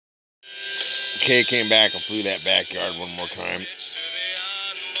Kay came back and flew that backyard one more time.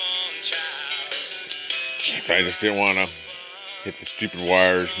 So I just didn't want to hit the stupid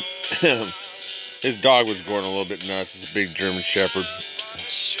wires. His dog was going a little bit nuts. It's a big German Shepherd.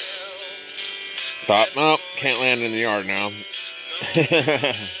 Thought, no, can't land in the yard now.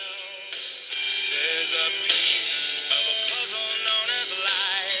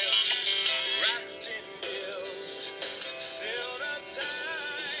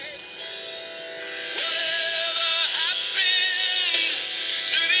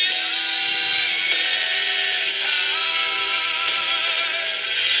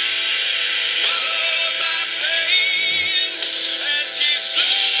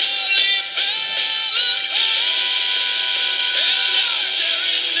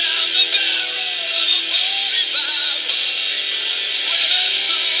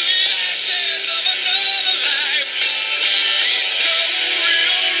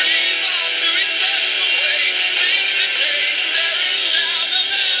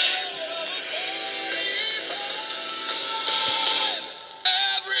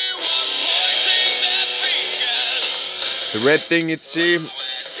 The red thing you'd see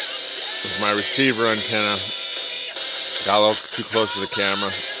is my receiver antenna. Got a little too close to the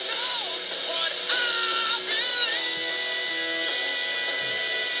camera.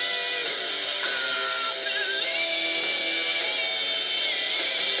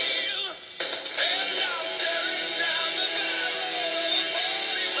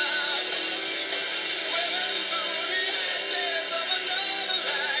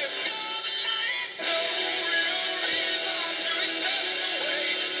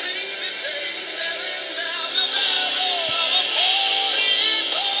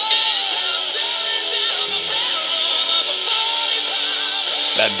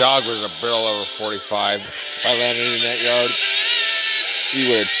 That dog was a barrel over 45. If I landed in that yard, he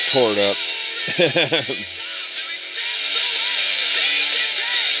would have tore it up.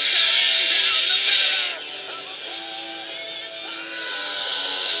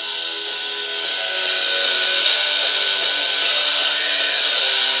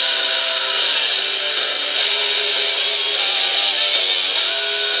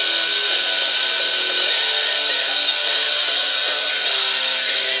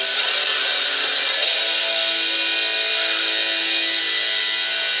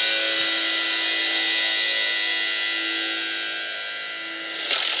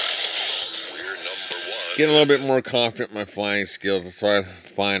 Getting a little bit more confident in my flying skills. That's why I'm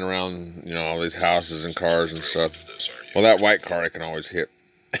flying around, you know, all these houses and cars and stuff. Well, that white car I can always hit.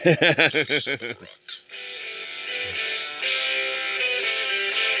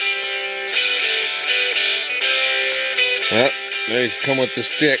 Well, there he's come with the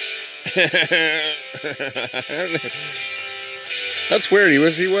stick. That's weird.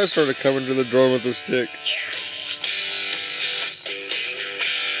 He was sort of coming to the drone with the stick.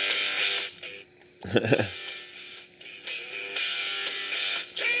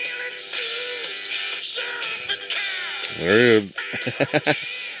 There he is.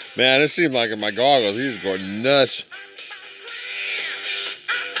 Man, it seemed like in my goggles he was going nuts.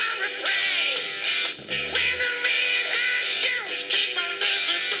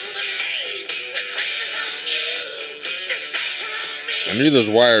 I knew those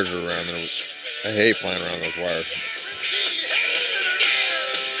wires were around there. I hate flying around those wires.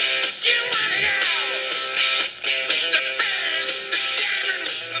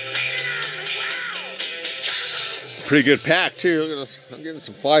 Pretty good pack too. I'm getting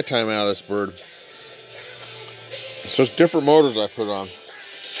some fly time out of this bird. So it's different motors I put on.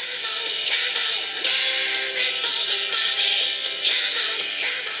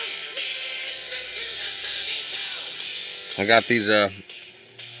 I got these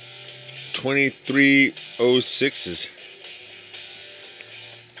 2306s,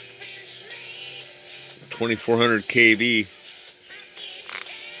 2400 kV.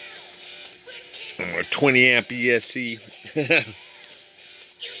 A 20 amp ESC.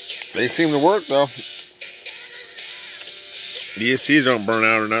 They seem to work though. The ESCs don't burn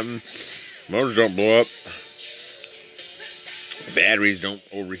out or nothing. Motors don't blow up. Batteries don't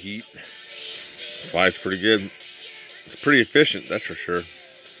overheat. Flies pretty good. It's pretty efficient, that's for sure.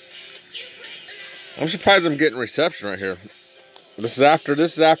 I'm surprised I'm getting reception right here. This is after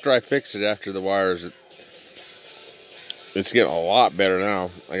I fixed it, after the wires. It's getting a lot better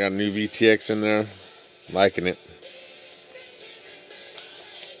now. I got a new VTX in there. Liking it.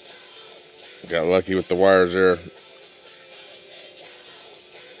 Got lucky with the wires there.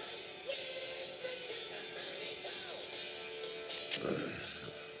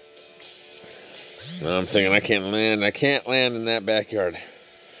 Now I'm thinking I can't land in that backyard.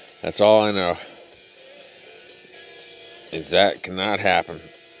 That's all I know. Is that cannot happen.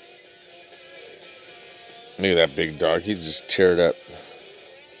 Look at that big dog. He's just teared up.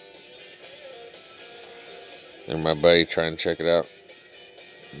 And my buddy trying to check it out.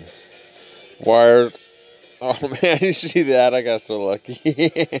 Wires. Oh man, you see that? I got so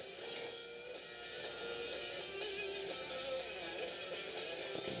lucky.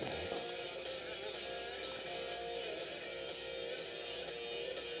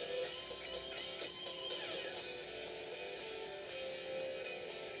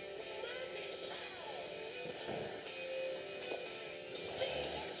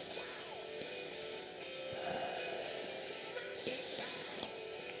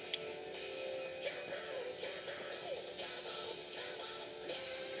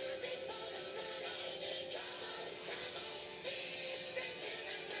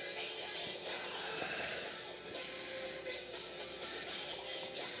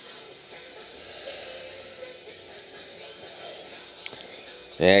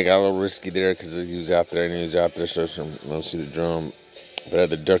 Yeah, I got a little risky there because he was out there and he was out there, so I don't see the drum. But I had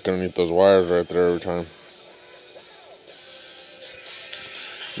to duck underneath those wires right there every time.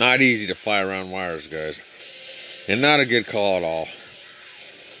 Not easy to fly around wires, guys. And not a good call at all.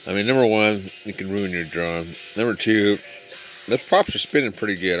 I mean, number one, you can ruin your drone. Number two, those props are spinning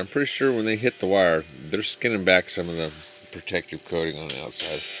pretty good. I'm pretty sure when they hit the wire, they're skinning back some of the protective coating on the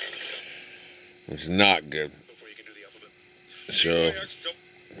outside. It's not good. So,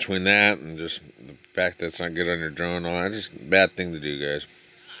 between that and just the fact that it's not good on your drone, all that's just a bad thing to do, guys.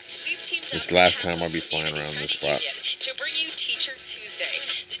 This last time I'll be flying around this spot. To bring you Teacher Tuesday,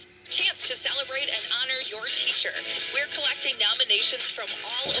 chance to celebrate and honor your teacher. We're collecting nominations from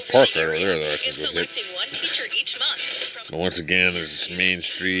all There's a over park the right over area there that I can and go hit. selecting one teacher each month. But once again, there's this main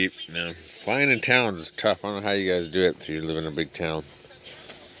street. You know, flying in towns is tough. I don't know how you guys do it if you live in a big town.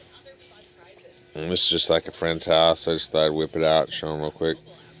 And this is just like a friend's house. I just thought I'd whip it out and show them real quick.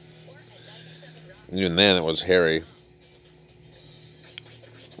 Even then, it was hairy.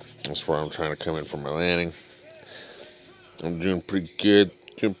 That's where I'm trying to come in for my landing. I'm doing pretty good.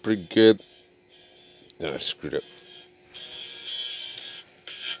 Doing pretty good. Then I screwed up.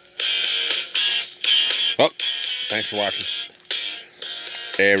 Well, thanks for watching.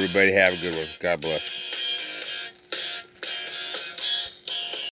 Hey, everybody, have a good one. God bless.